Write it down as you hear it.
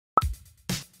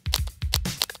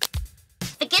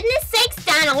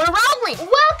Donna, we're rolling!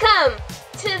 Welcome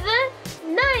to the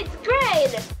 9th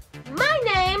grade. My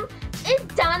name is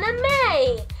Donna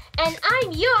May, and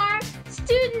I'm your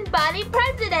student body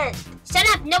president. Shut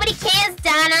up, nobody cares,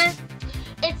 Donna.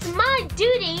 It's my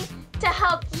duty to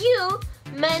help you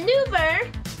maneuver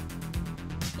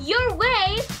your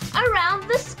way around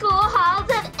the school halls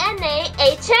of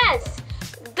NAHS.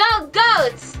 Go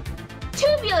Goats!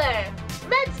 Tubular!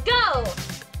 Let's go!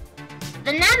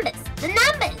 The numbers!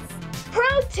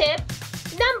 Pro tip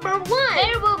number 1.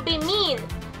 There will be mean,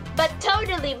 but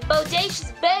totally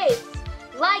bodacious babes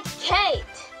like Kate.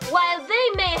 While they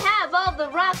may have all the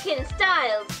rockin'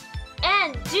 styles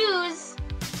and do's,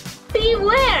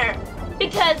 beware,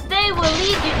 because they will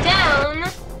lead you down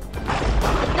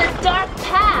the dark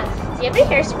path. Do you have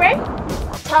a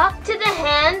hairspray? Talk to the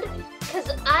hand, cause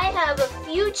I have a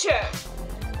future.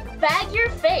 Bag your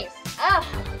face. Ugh,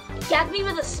 gag me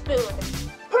with a spoon.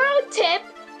 Pro tip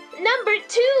number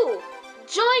 2.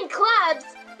 Join clubs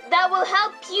that will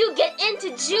help you get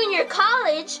into junior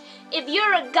college if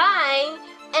you're a guy,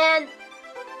 and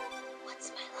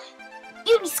what's my line?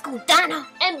 Beauty school, Donna.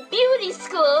 And beauty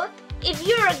school if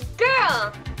you're a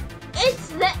girl. It's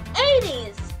the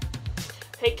 80s.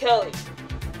 Hey Kelly,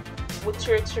 what's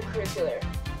your extracurricular?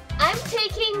 I'm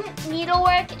taking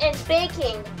needlework and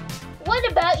baking.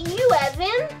 What about you,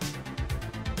 Evan?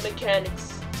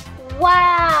 Mechanics.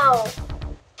 Wow!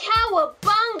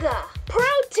 Cowabunga! Pro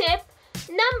tip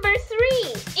number 3.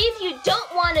 If you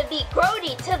don't want to be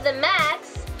grody to the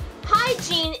max,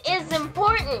 hygiene is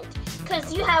important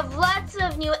because you have lots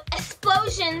of new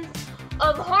explosions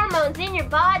of hormones in your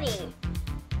body.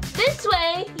 This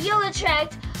way, you'll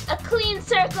attract a clean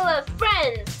circle of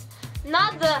friends,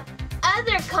 not the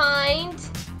other kind.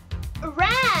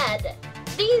 Rad!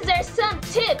 These are some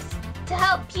tips to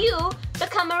help you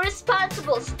become a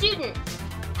responsible student.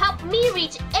 Help me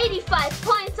reach 85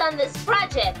 points on this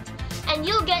project, and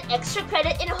you'll get extra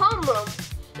credit in homeroom.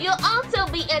 You'll also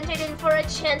be entered in for a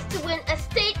chance to win a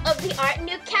state-of-the-art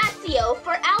new Casio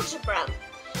for algebra.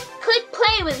 Click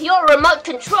play with your remote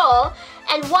control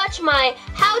and watch my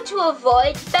How to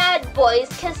Avoid Bad Boyz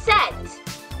cassette.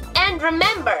 And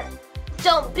remember,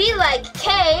 don't be like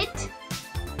Kate,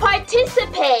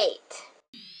 participate!